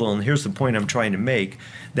betrothal, and here's the point I'm trying to make,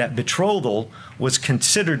 that betrothal was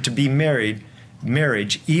considered to be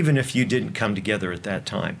marriage even if you didn't come together at that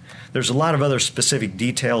time. There's a lot of other specific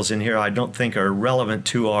details in here I don't think are relevant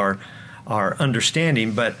to our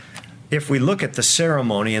understanding, but if we look at the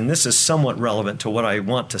ceremony, and this is somewhat relevant to what I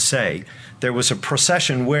want to say, there was a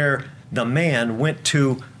procession where the man went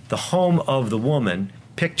to the home of the woman,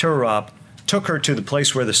 picked her up, took her to the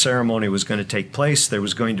place where the ceremony was going to take place. There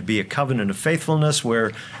was going to be a covenant of faithfulness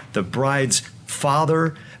where the bride's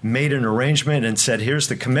father made an arrangement and said, here's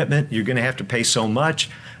the commitment, you're going to have to pay so much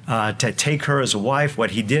to take her as a wife.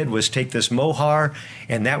 What he did was take this mohar,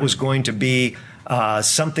 and that was going to be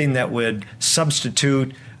something that would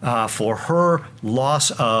substitute for her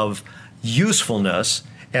loss of usefulness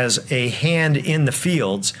as a hand in the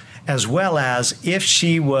fields, as well as if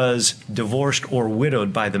she was divorced or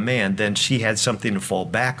widowed by the man, then she had something to fall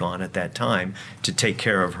back on at that time to take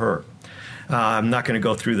care of her. I'm not going to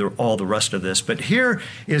go through all the rest of this, but here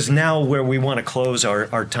is now where we want to close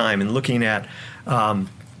our time in looking at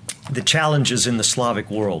the challenges in the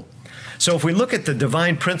Slavic world. So if we look at the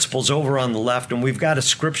divine principles over on the left, and we've got a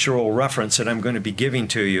scriptural reference that I'm going to be giving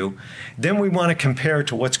to you, then we want to compare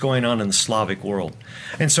to what's going on in the Slavic world.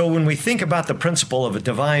 And so when we think about the principle of a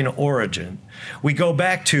divine origin, we go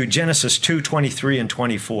back to Genesis 2:23 and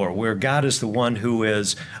 24, where God is the one who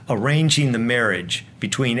is arranging the marriage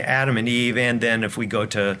between Adam and Eve. And then if we go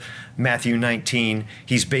to Matthew 19,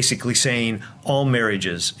 he's basically saying all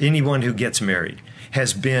marriages, anyone who gets married,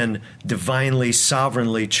 has been divinely,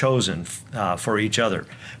 sovereignly chosen for each other.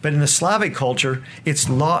 But in the Slavic culture, it's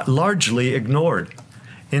largely ignored.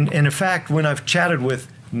 And in fact, when I've chatted with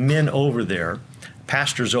men over there,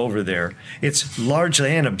 pastors over there, it's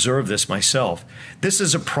largely, and observed this myself, this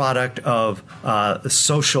is a product of of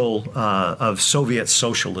Soviet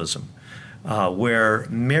socialism, where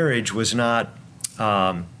marriage was not,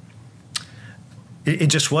 it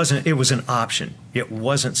just wasn't, it was an option. It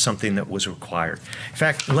wasn't something that was required. In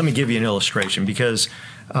fact, let me give you an illustration, because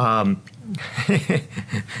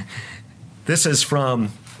this is from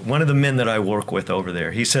one of the men that I work with over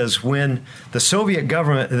there. He says, when the Soviet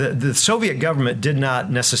government, the Soviet government did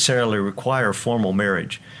not necessarily require formal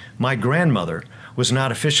marriage. My grandmother was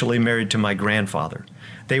not officially married to my grandfather.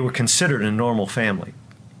 They were considered a normal family,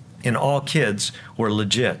 and all kids were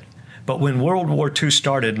legit. But when World War II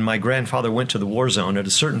started and my grandfather went to the war zone, at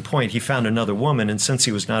a certain point he found another woman, and since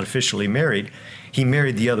he was not officially married, he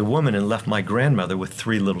married the other woman and left my grandmother with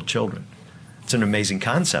 3 little children. It's an amazing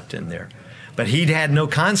concept in there. But he'd had no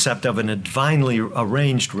concept of a divinely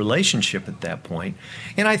arranged relationship at that point.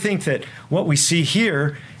 And I think that what we see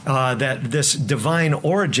here, that this divine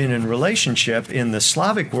origin and relationship in the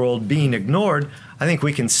Slavic world being ignored, I think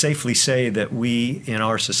we can safely say that we in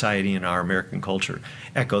our society, in our American culture,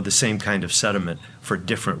 echo the same kind of sentiment for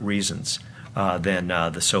different reasons than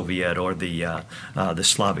the Soviet or the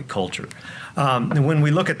Slavic culture. When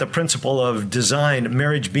we look at the principle of design,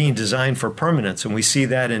 marriage being designed for permanence, and we see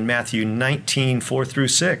that in Matthew 19, 4 through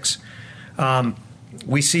 6,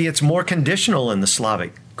 we see it's more conditional in the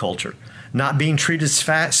Slavic culture, not being treated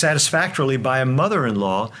satisfactorily by a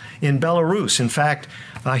mother-in-law in Belarus. In fact,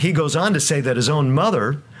 he goes on to say that his own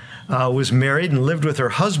mother was married and lived with her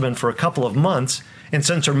husband for a couple of months, and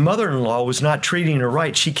since her mother-in-law was not treating her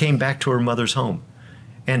right, she came back to her mother's home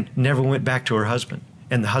and never went back to her husband.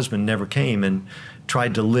 And the husband never came and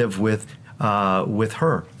tried to live with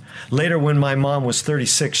her. Later, when my mom was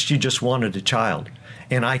 36, she just wanted a child.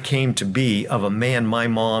 And I came to be of a man my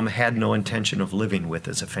mom had no intention of living with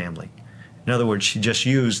as a family. In other words, she just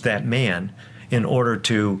used that man in order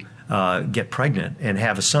to get pregnant and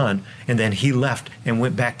have a son. And then he left and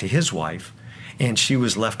went back to his wife. And she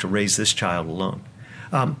was left to raise this child alone.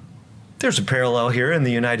 There's a parallel here in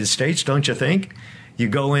the United States, don't you think? You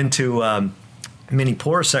go into many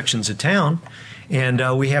poor sections of town,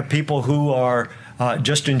 and we have people who are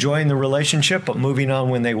just enjoying the relationship but moving on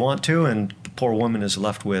when they want to, and the poor woman is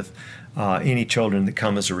left with any children that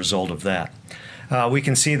come as a result of that. We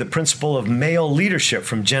can see the principle of male leadership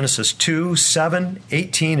from Genesis 2, 7,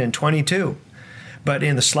 18, and 22. But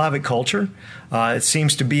in the Slavic culture, it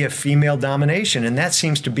seems to be a female domination, and that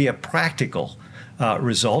seems to be a practical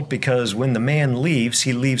result, because when the man leaves,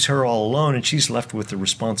 he leaves her all alone, and she's left with the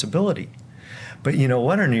responsibility. But you know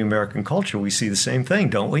what? In the American culture, we see the same thing,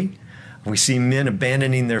 don't we? We see men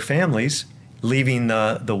abandoning their families, leaving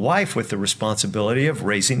the wife with the responsibility of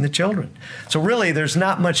raising the children. So really, there's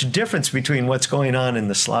not much difference between what's going on in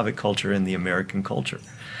the Slavic culture and the American culture.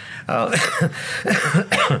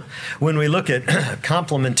 When we look at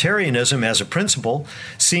complementarianism as a principle,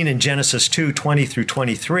 seen in Genesis 2, 20 through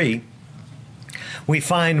 23, we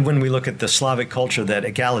find when we look at the Slavic culture that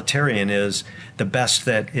egalitarian is the best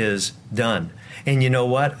that is done. And you know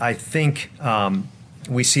what? I think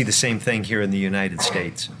we see the same thing here in the United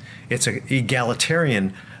States. It's an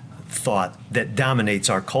egalitarian thought that dominates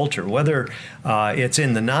our culture, whether it's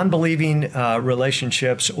in the non-believing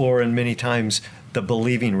relationships or in many times the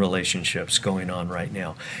believing relationships going on right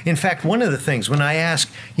now. In fact, one of the things, when I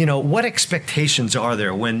ask, what expectations are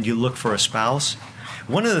there when you look for a spouse?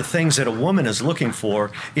 One of the things that a woman is looking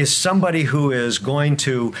for is somebody who is going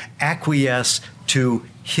to acquiesce to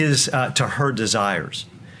her desires.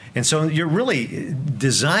 And so you're really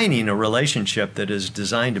designing a relationship that is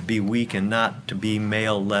designed to be weak and not to be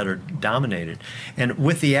male-led or dominated. And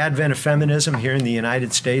with the advent of feminism here in the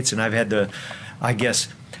United States, and I've had the,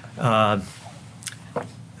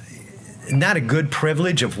 not a good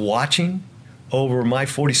privilege of watching over my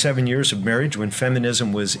 47 years of marriage when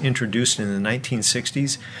feminism was introduced in the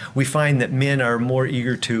 1960s, we find that men are more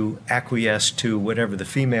eager to acquiesce to whatever the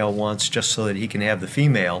female wants just so that he can have the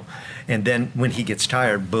female. And then when he gets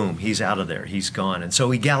tired, boom, he's out of there. He's gone. And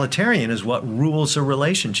so egalitarian is what rules a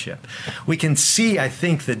relationship. We can see, I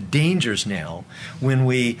think, the dangers now when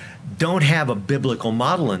we don't have a biblical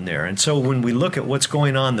model in there. And so when we look at what's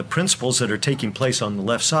going on, the principles that are taking place on the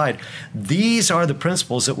left side, these are the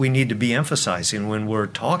principles that we need to be emphasizing when we're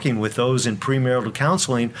talking with those in premarital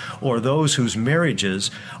counseling or those whose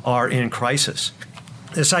marriages are in crisis.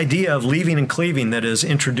 This idea of leaving and cleaving that is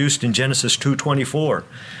introduced in Genesis 2:24.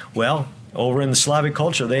 Well, over in the Slavic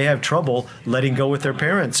culture, they have trouble letting go with their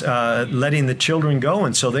parents, letting the children go.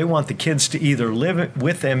 And so they want the kids to either live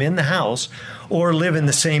with them in the house or live in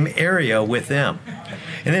the same area with them.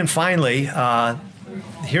 And then finally,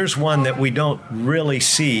 here's one that we don't really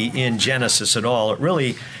see in Genesis at all. It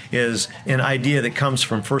really is an idea that comes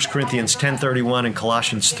from 1 Corinthians 10:31 and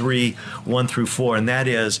Colossians 3:1 through 4, and that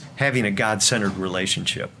is having a God-centered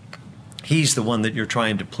relationship. He's the one that you're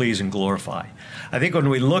trying to please and glorify. I think when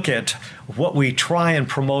we look at what we try and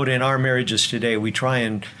promote in our marriages today, we try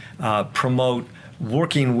and promote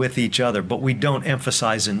working with each other, but we don't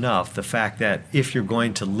emphasize enough the fact that if you're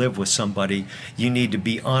going to live with somebody, you need to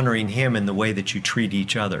be honoring him in the way that you treat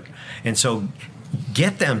each other. And so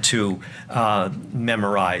get them to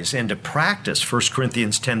memorize and to practice 1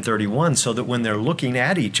 Corinthians 10:31, so that when they're looking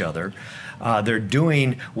at each other, they're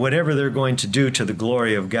doing whatever they're going to do to the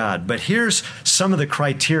glory of God. But here's some of the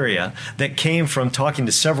criteria that came from talking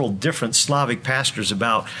to several different Slavic pastors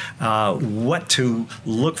about what to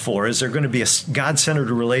look for. Is there going to be a God-centered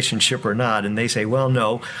relationship or not? And they say, well,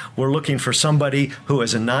 no, we're looking for somebody who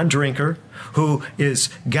is a non-drinker, who is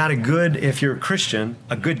got a good, if you're a Christian,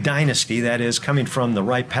 a good dynasty, that is, coming from the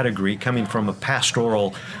right pedigree, coming from a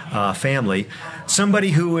pastoral family. Somebody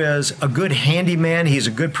who is a good handyman, he's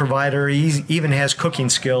a good provider, he even has cooking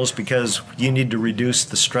skills, because you need to reduce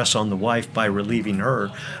the stress on the wife by relieving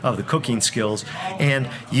her of the cooking skills, and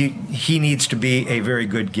he needs to be a very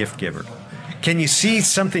good gift giver. Can you see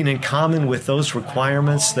something in common with those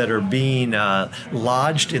requirements that are being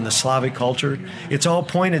lodged in the Slavic culture? It's all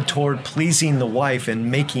pointed toward pleasing the wife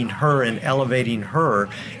and making her and elevating her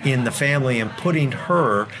in the family and putting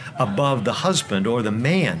her above the husband or the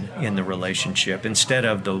man in the relationship, instead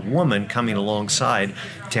of the woman coming alongside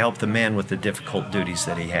to help the man with the difficult duties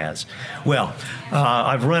that he has. Well,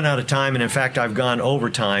 I've run out of time, and in fact, I've gone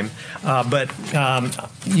over time, but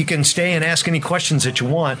you can stay and ask any questions that you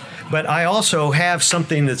want. But I also have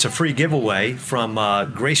something that's a free giveaway from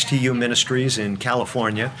Grace to You Ministries in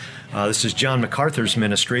California. This is John MacArthur's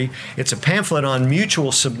ministry. It's a pamphlet on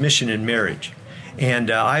mutual submission in marriage.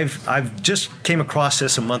 And I've just came across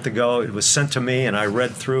this a month ago. It was sent to me, and I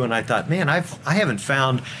read through, and I thought, man, I haven't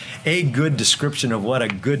found a good description of what a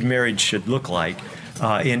good marriage should look like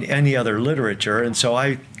in any other literature. And so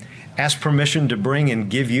I asked permission to bring and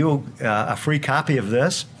give you a free copy of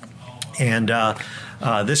this. And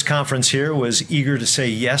this conference here was eager to say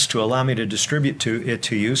yes to allow me to distribute it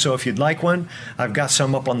to you. So if you'd like one, I've got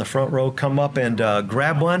some up on the front row. Come up and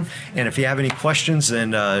grab one. And if you have any questions,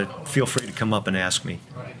 then feel free to come up and ask me.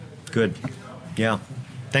 Good. Yeah.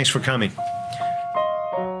 Thanks for coming.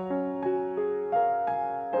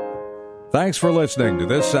 Thanks for listening to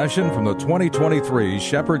this session from the 2023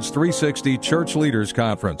 Shepherds 360 Church Leaders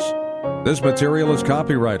Conference. This material is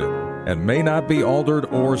copyrighted and may not be altered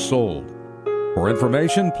or sold. For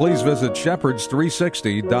information, please visit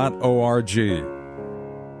shepherds360.org.